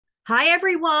Hi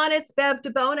everyone, it's Bev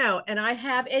DeBono, and I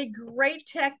have a great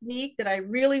technique that I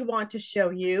really want to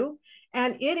show you.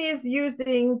 And it is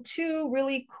using two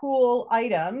really cool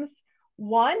items.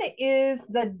 One is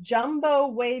the Jumbo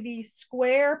Wavy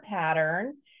Square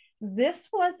pattern. This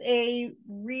was a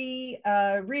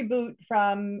reboot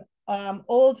from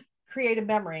old creative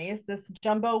memories, this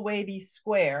Jumbo Wavy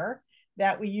Square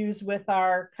that we use with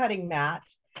our cutting mat.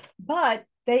 But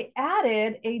they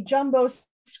added a jumbo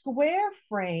square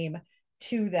frame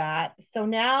to that. So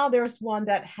now there's one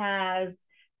that has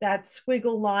that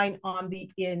squiggle line on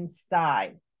the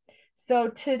inside. So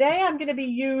today I'm going to be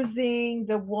using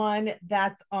the one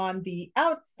that's on the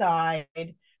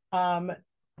outside, um,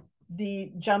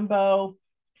 the jumbo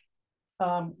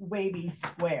wavy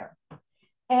square.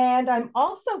 And I'm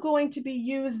also going to be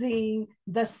using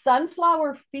the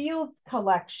Sunflower Fields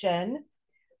collection,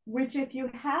 which if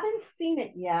you haven't seen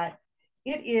it yet,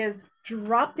 it is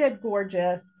drop dead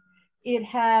gorgeous. It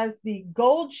has the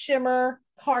gold shimmer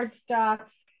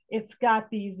cardstocks. It's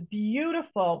got these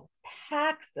beautiful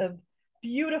packs of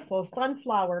beautiful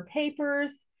sunflower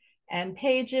papers and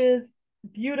pages,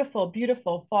 beautiful,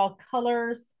 beautiful fall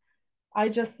colors. I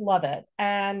just love it.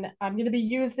 And I'm going to be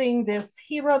using this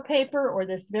hero paper or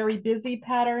this very busy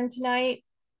pattern tonight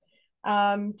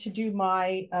to do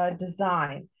my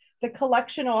design. The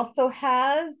collection also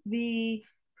has the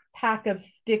pack of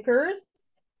stickers,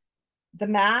 the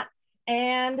mats,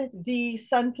 and the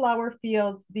sunflower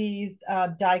fields, these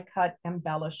die cut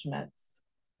embellishments.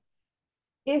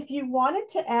 If you wanted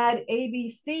to add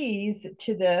ABCs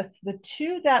to this, the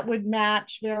two that would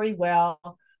match very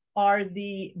well are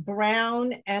the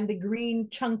brown and the green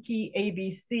chunky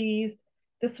ABCs.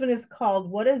 This one is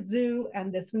called What a Zoo,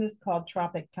 and this one is called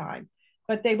Tropic Time,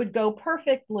 but they would go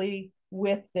perfectly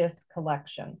with this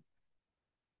collection.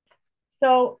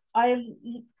 So I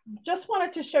just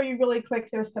wanted to show you really quick,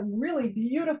 there's some really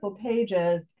beautiful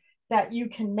pages that you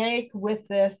can make with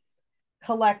this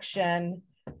collection.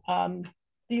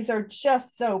 These are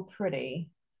just so pretty.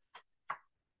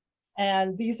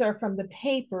 And these are from the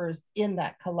papers in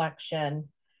that collection.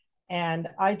 And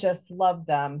I just love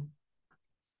them.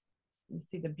 You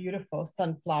see the beautiful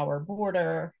sunflower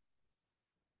border,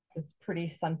 this pretty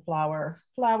sunflower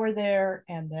flower there,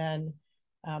 and then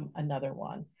another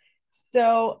one.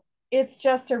 So it's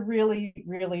just a really,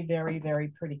 really very, very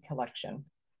pretty collection.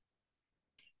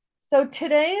 So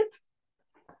today's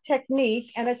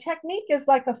technique, and a technique is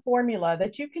like a formula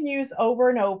that you can use over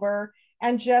and over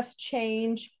and just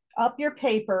change up your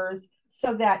papers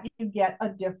so that you get a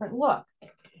different look.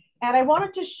 And I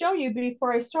wanted to show you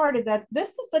before I started that this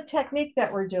is the technique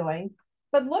that we're doing,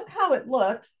 but look how it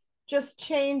looks, just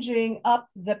changing up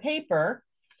the paper.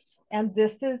 And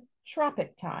this is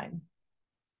Tropic Time.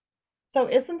 So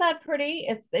isn't that pretty?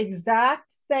 It's the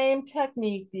exact same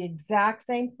technique, the exact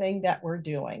same thing that we're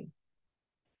doing.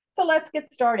 So let's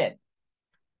get started.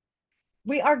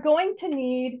 We are going to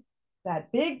need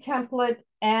that big template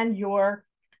and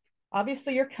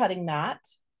obviously your cutting mat.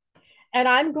 And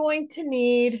I'm going to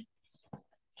need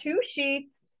 2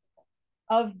 sheets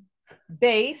of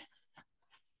base.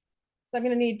 So I'm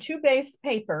going to need 2 base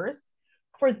papers.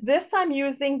 For this, I'm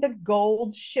using the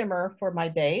gold shimmer for my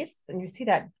base. And you see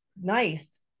that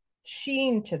nice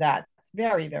sheen to that. It's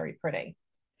very, very pretty.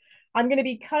 I'm going to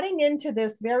be cutting into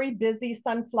this very busy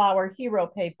sunflower hero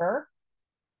paper.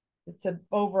 It's an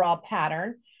overall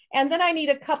pattern. And then I need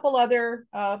a couple other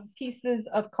pieces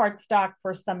of cardstock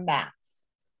for some mats.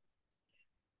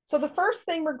 So the first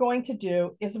thing we're going to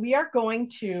do is we are going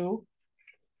to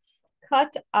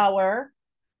cut our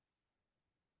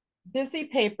busy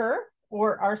paper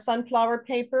or our sunflower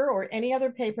paper or any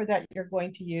other paper that you're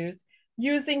going to use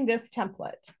using this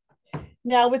template.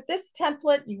 Now with this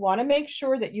template, you want to make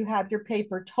sure that you have your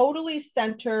paper totally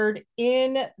centered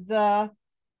on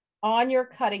your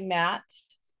cutting mat.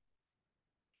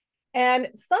 And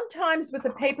sometimes with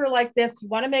a paper like this, you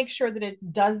want to make sure that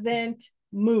it doesn't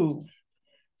move.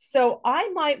 So I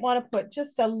might want to put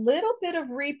just a little bit of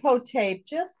repo tape,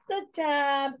 just a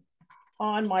dab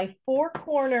on my 4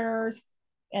 corners,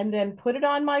 and then put it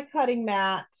on my cutting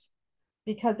mat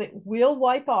because it will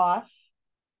wipe off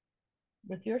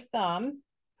with your thumb,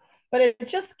 but it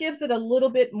just gives it a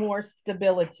little bit more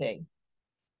stability.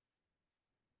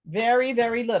 Very,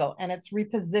 very little, and it's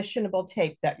repositionable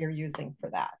tape that you're using for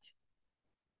that.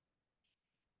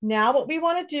 Now what we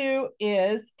want to do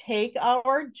is take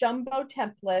our jumbo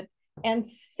template and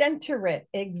center it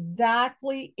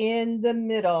exactly in the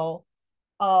middle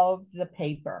of the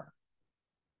paper.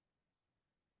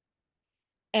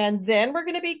 And then we're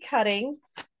going to be cutting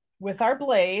with our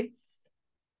blades.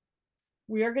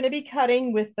 we are going to be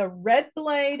cutting with the red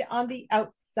blade on the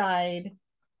outside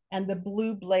and the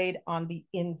blue blade on the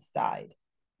inside.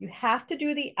 You have to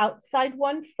do the outside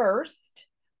one first.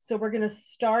 So we're going to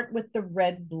start with the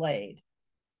red blade.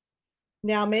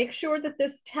 Now make sure that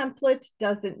this template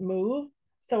doesn't move.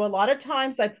 So a lot of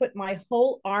times I put my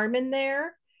whole arm in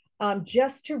there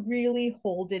just to really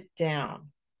hold it down.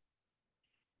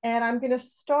 And I'm going to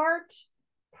start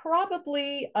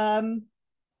probably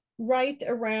right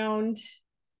around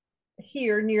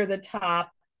here near the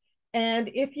top.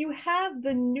 And if you have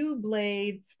the new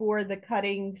blades for the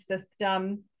cutting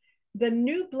system, the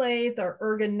new blades are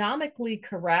ergonomically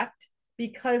correct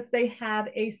because they have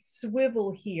a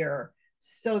swivel here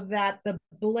so that the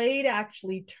blade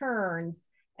actually turns,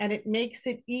 and it makes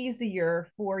it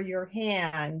easier for your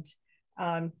hand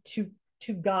to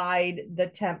guide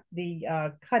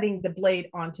the cutting the blade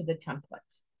onto the template.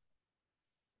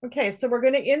 Okay, so we're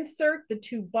going to insert the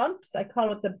two bumps. I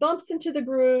call it the bumps into the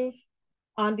groove.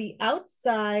 On the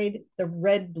outside, the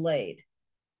red blade.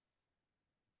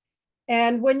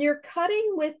 And when you're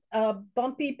cutting with a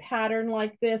bumpy pattern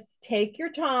like this, take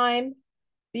your time,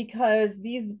 because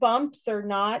these bumps are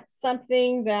not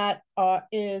something that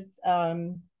is,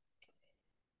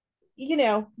 you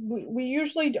know, we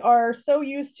usually are so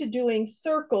used to doing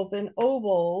circles and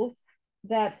ovals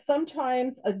that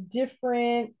sometimes a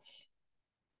different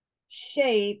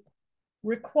shape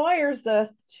requires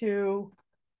us to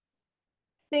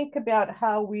think about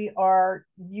how we are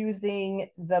using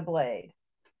the blade.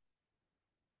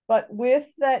 But with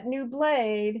that new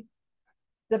blade,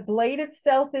 the blade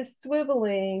itself is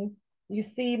swiveling. You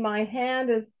see my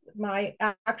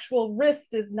actual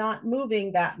wrist is not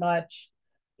moving that much.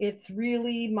 It's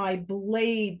really my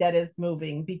blade that is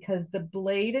moving because the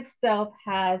blade itself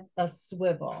has a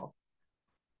swivel.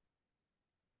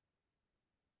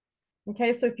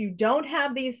 Okay, so if you don't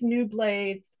have these new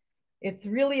blades, it's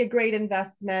really a great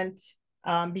investment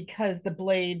because the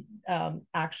blade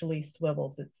actually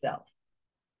swivels itself.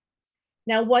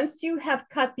 Now, once you have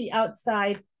cut the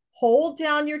outside, hold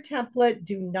down your template,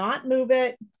 do not move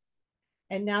it.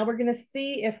 And now we're going to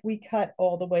see if we cut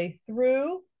all the way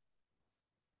through.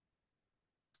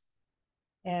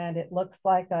 And it looks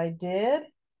like I did,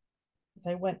 because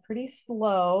I went pretty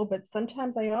slow, but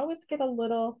sometimes I always get a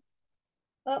little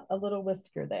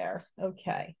whisker there.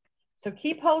 Okay, so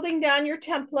keep holding down your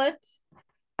template.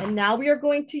 And now we are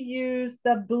going to use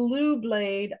the blue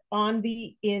blade on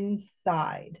the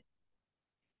inside.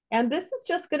 And this is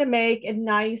just going to make a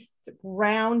nice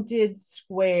rounded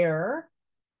square.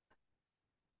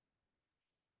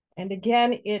 And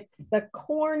again, it's the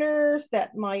corners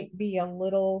that might be a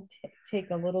little, take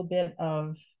a little bit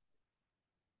of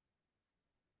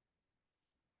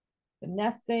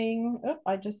finessing. Oh,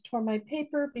 I just tore my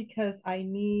paper because I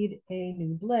need a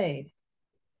new blade.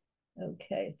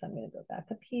 Okay, so I'm going to go back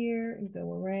up here and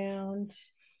go around.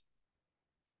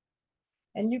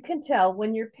 And you can tell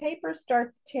when your paper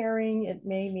starts tearing, it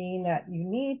may mean that you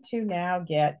need to now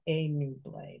get a new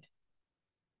blade.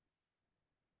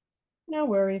 No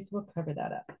worries, we'll cover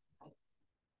that up.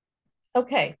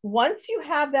 Okay, once you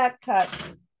have that cut,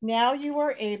 now you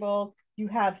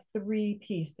have 3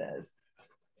 pieces.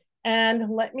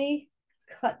 And let me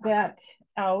cut that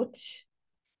out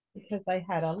because I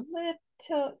had a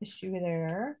little issue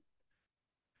there.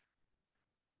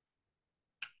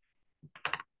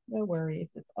 No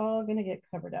worries, it's all gonna get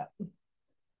covered up.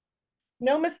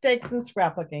 No mistakes in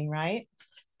scrapbooking, right?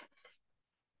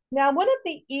 Now, one of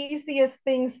the easiest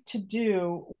things to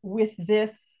do with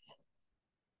this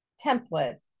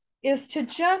template is to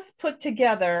just put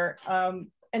together and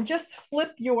just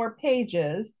flip your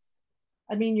pages,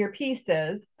 your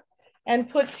pieces, and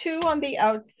put 2 on the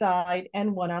outside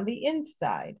and 1 on the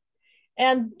inside.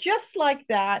 And just like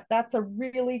that, that's a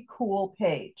really cool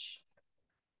page.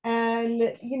 And,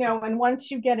 and once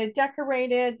you get it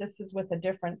decorated, this is with a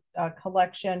different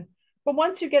collection, but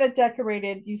once you get it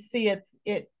decorated, you see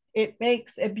it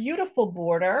makes a beautiful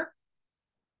border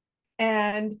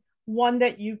and one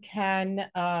that you can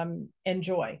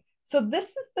enjoy. So this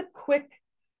is the quick,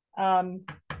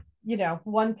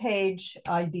 1-page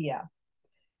idea,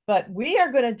 but we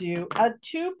are going to do a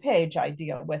 2-page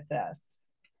idea with this.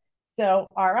 So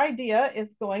our idea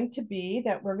is going to be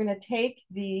that we're going to take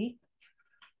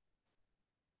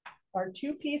our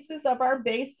 2 pieces of our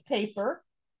base paper.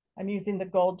 I'm using the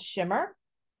gold shimmer.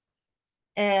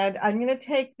 And I'm going to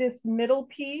take this middle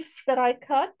piece that I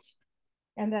cut,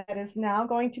 and that is now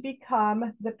going to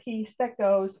become the piece that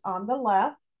goes on the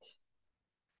left.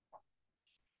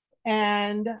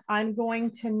 And I'm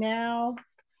going to now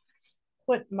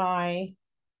put my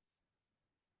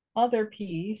other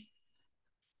piece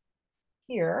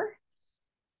here.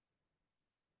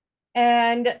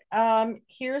 And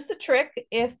here's the trick.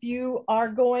 If you are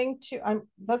going to,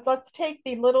 let's take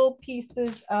the little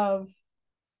pieces of,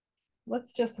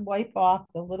 let's just wipe off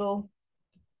the little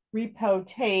repo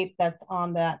tape that's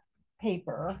on that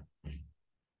paper.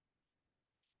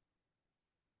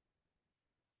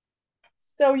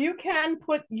 So you can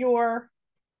put your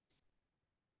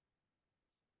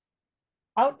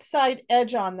outside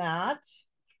edge on that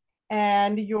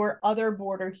and your other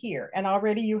border here. And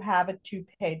already you have a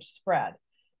 2-page spread.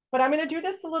 But I'm going to do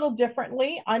this a little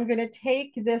differently. I'm going to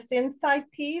take this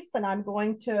inside piece and I'm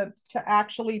going to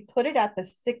actually put it at the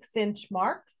 6-inch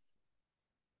marks.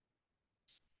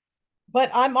 But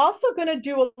I'm also going to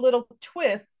do a little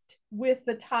twist with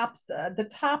the top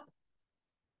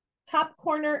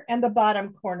corner and the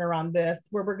bottom corner on this,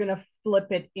 where we're going to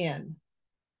flip it in.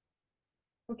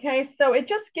 Okay, so it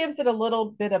just gives it a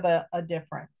little bit of a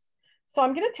difference. So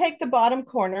I'm going to take the bottom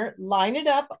corner, line it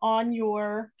up on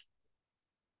your,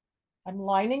 I'm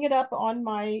lining it up on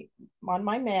my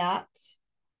mat.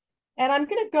 And I'm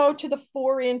going to go to the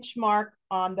 4-inch mark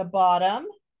on the bottom.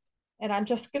 And I'm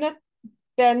just going to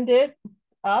bend it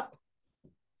up.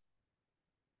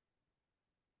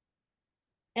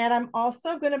 And I'm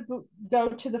also going to go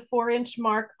to the 4-inch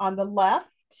mark on the left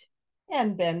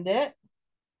and bend it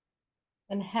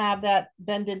and have that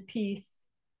bended piece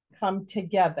come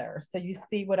together. So you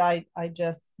see what I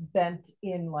just bent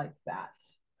in like that.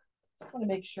 Just want to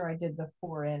make sure I did the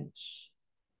 4-inch.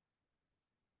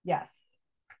 Yes.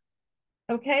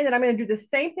 Okay, then I'm going to do the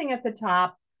same thing at the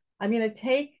top. I'm going to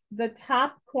take the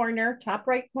top corner, top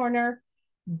right corner,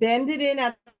 bend it in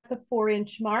at the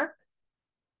 4-inch mark,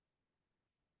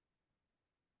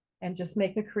 and just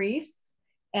make a crease.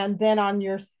 And then on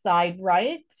your side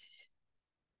right,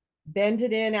 bend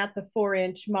it in at the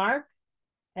 4-inch mark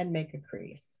and make a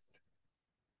crease.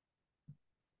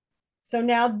 So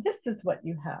now this is what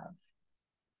you have.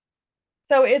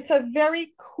 So it's a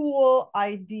very cool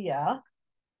idea.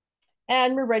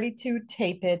 And we're ready to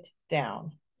tape it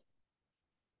down.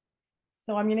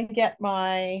 So I'm going to get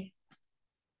my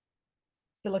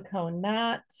silicone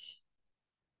mat.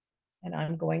 And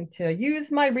I'm going to use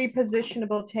my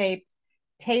repositionable tape,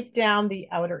 tape down the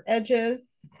outer edges.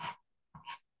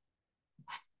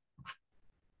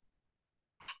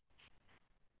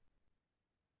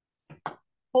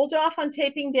 Hold off on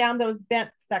taping down those bent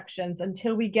sections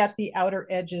until we get the outer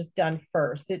edges done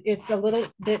first. It's a little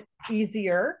bit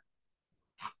easier.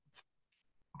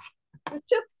 This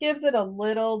just gives it a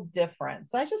little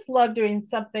difference. I just love doing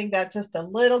something that's just a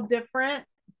little different.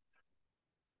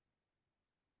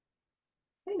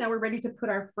 Okay, now we're ready to put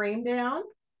our frame down.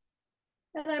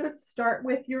 And I would start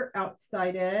with your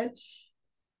outside edge.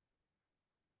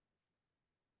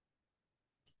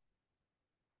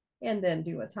 And then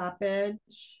do a top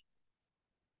edge.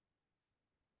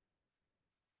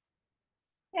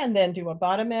 And then do a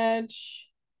bottom edge.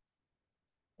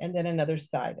 And then another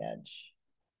side edge.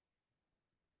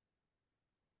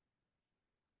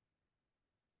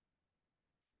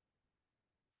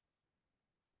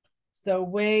 So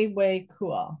way, way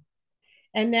cool.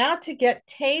 And now to get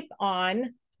tape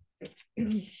on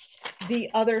the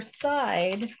other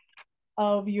side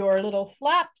of your little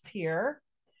flaps here,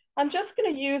 I'm just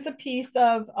going to use a piece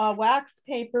of wax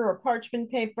paper or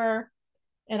parchment paper,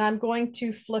 and I'm going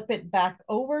to flip it back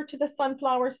over to the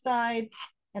sunflower side,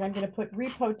 and I'm going to put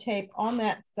repo tape on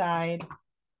that side,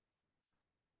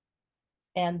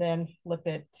 and then flip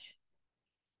it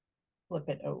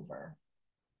over.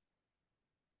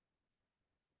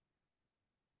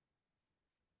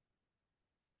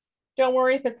 Don't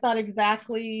worry if it's not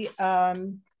exactly a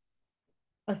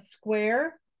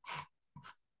square,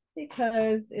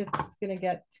 because it's going to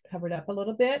get covered up a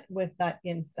little bit with that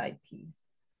inside piece.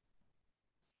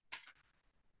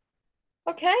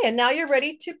 Okay, and now you're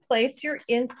ready to place your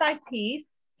inside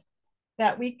piece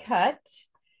that we cut.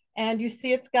 And you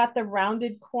see it's got the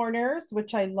rounded corners,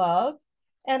 which I love.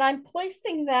 And I'm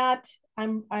placing that,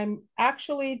 I'm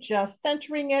actually just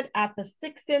centering it at the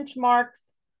 6-inch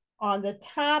marks on the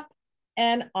top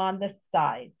and on the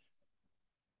sides.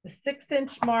 The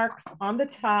 6-inch marks on the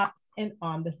tops and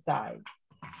on the sides.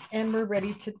 And we're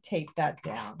ready to tape that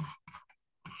down.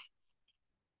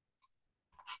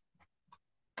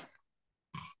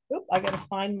 Oop, I gotta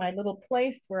find my little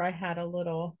place where I had a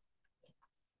little,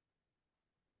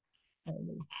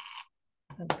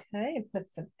 okay,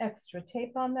 put some extra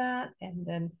tape on that and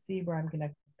then see where I'm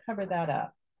gonna cover that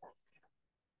up.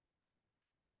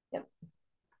 Yep.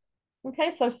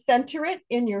 Okay, so center it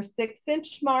in your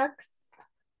 6-inch marks.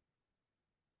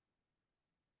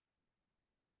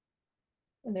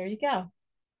 And there you go.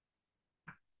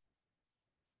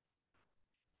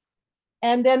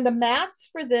 And then the mats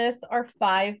for this are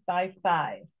 5 by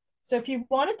 5. So if you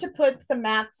wanted to put some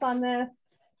mats on this,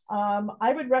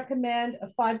 I would recommend a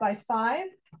 5 by 5.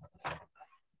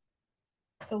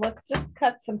 So let's just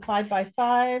cut some 5 by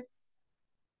 5s,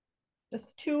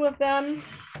 just 2 of them.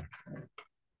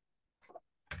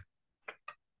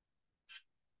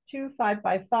 2 5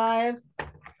 by 5s.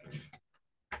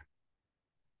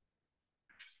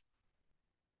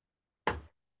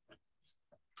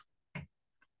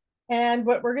 And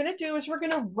what we're going to do is we're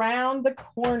going to round the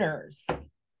corners.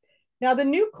 Now the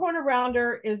new corner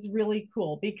rounder is really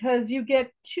cool because you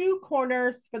get 2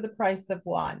 corners for the price of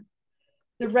 1.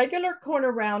 The regular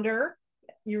corner rounder,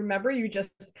 you remember, you just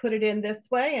put it in this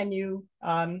way and you,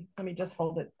 let me just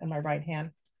hold it in my right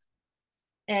hand.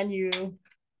 And you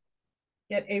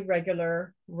get a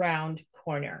regular round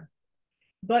corner.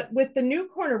 But with the new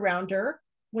corner rounder,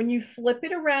 when you flip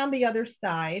it around the other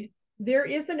side, there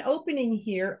is an opening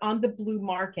here on the blue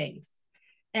markings.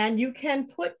 And you can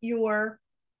put your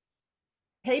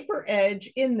paper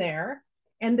edge in there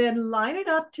and then line it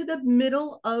up to the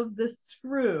middle of the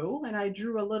screw. And I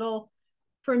drew a little,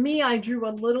 for me, I drew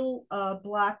a little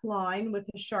black line with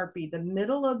a Sharpie, the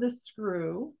middle of the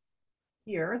screw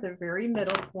here, the very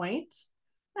middle point,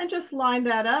 and just line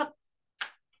that up.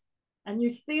 And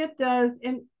you see it does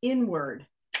an inward,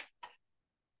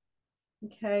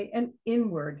 okay, an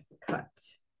inward cut.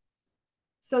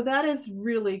 So that is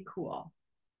really cool.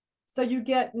 So you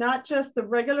get not just the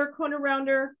regular corner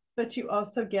rounder, but you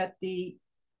also get the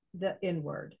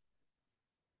inward.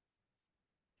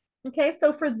 Okay,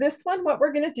 so for this one, what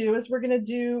we're going to do is we're going to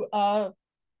do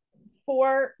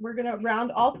we're going to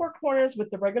round all 4 corners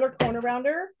with the regular corner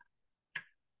rounder.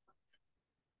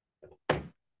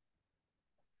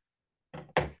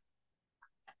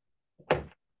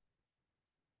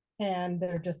 And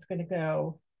they're just going to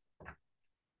go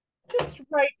just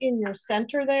right in your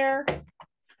center there.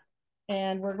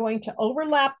 And we're going to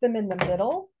overlap them in the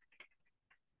middle.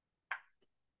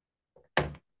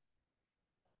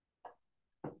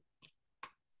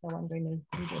 So I'm going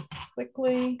to do this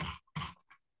quickly.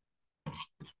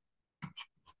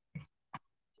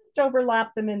 Just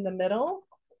overlap them in the middle.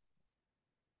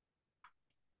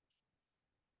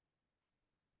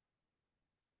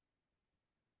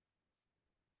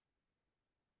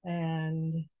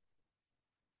 And,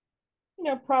 you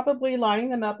know, probably lining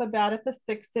them up about at the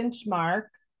 6-inch mark,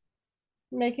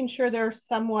 making sure they're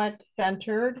somewhat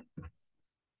centered.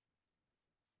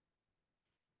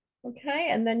 Okay,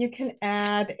 and then you can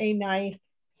add a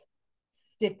nice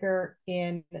sticker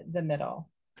in the middle.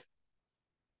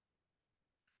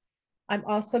 I'm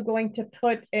also going to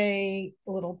put a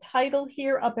little title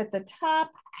here up at the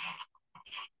top.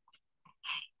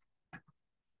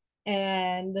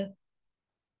 And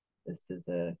this is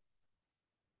a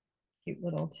cute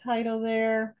little title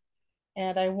there.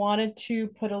 And I wanted to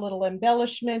put a little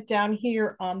embellishment down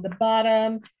here on the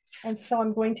bottom. And so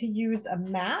I'm going to use a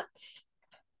mat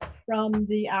from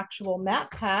the actual mat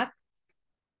pack.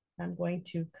 I'm going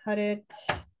to cut it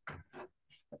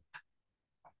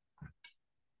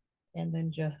and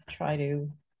then just try to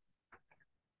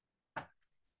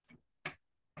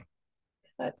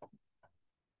cut.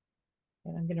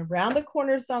 And I'm going to round the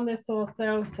corners on this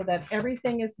also so that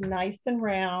everything is nice and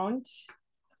round.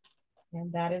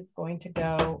 And that is going to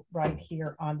go right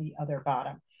here on the other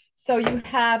bottom. So you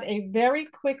have a very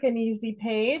quick and easy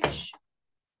page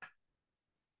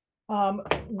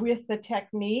with the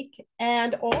technique.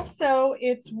 And also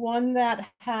it's one that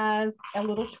has a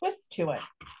little twist to it,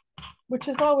 which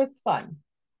is always fun.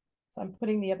 So I'm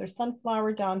putting the other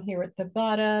sunflower down here at the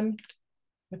bottom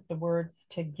with the words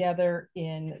together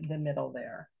in the middle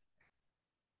there.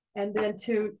 And then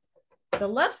to the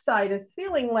left side is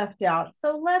feeling left out.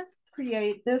 So let's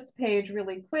create this page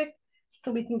really quick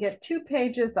so we can get 2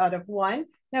 pages out of 1.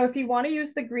 Now, if you want to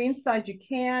use the green side, you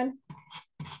can.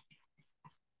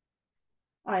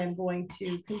 I am going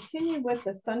to continue with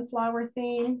the sunflower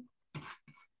theme.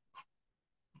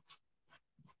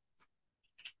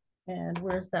 And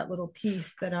where's that little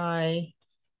piece that I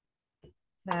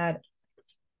have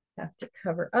to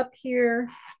cover up here?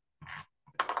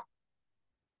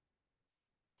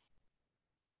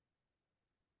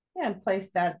 And place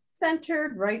that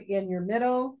centered right in your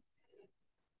middle.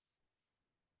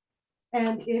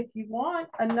 And if you want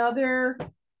another,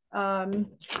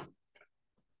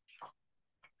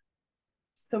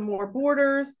 some more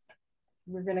borders,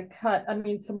 we're going to cut,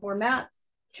 some more mats,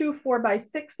 2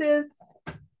 4x6s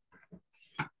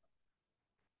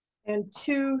and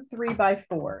 2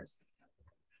 3x4s.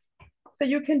 So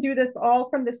you can do this all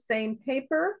from the same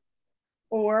paper,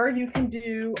 or you can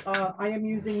do, I am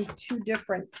using 2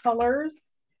 different colors.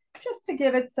 just to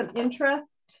give it some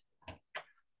interest.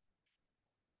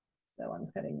 So I'm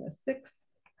cutting the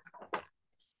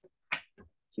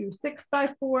 2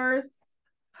 6x4s,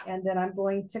 and then I'm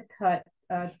going to cut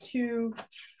 2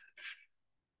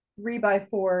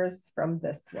 3x4s from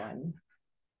this one.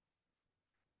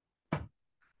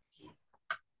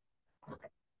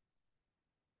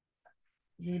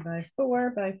 Three by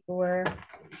four,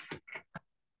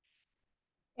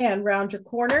 and round your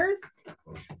corners,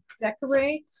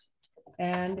 decorate,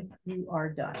 and you are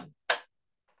done.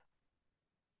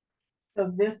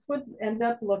 So this would end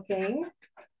up looking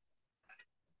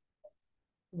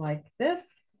like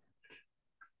this,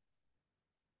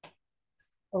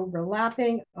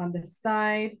 overlapping on the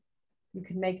side. You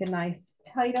can make a nice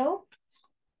title.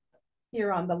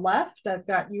 Here on the left, I've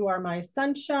got "You Are My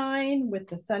Sunshine" with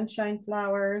the sunshine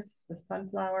flowers, the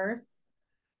sunflowers.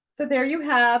 So there you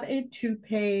have a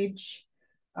two-page,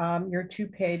 your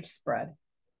two-page spread.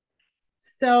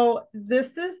 So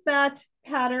this is that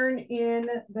pattern in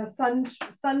the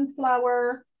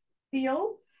sunflower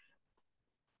fields.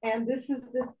 And this is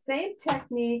the same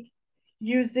technique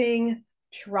using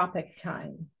tropic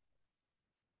time.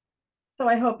 So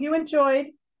I hope you enjoyed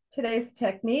today's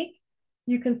technique.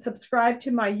 You can subscribe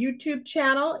to my YouTube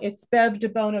channel. It's Bev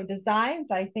DeBono Designs.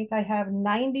 I think I have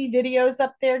 90 videos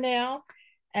up there now,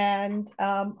 and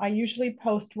I usually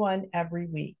post one every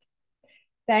week.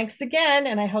 Thanks again,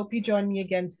 and I hope you join me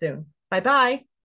again soon. Bye-bye.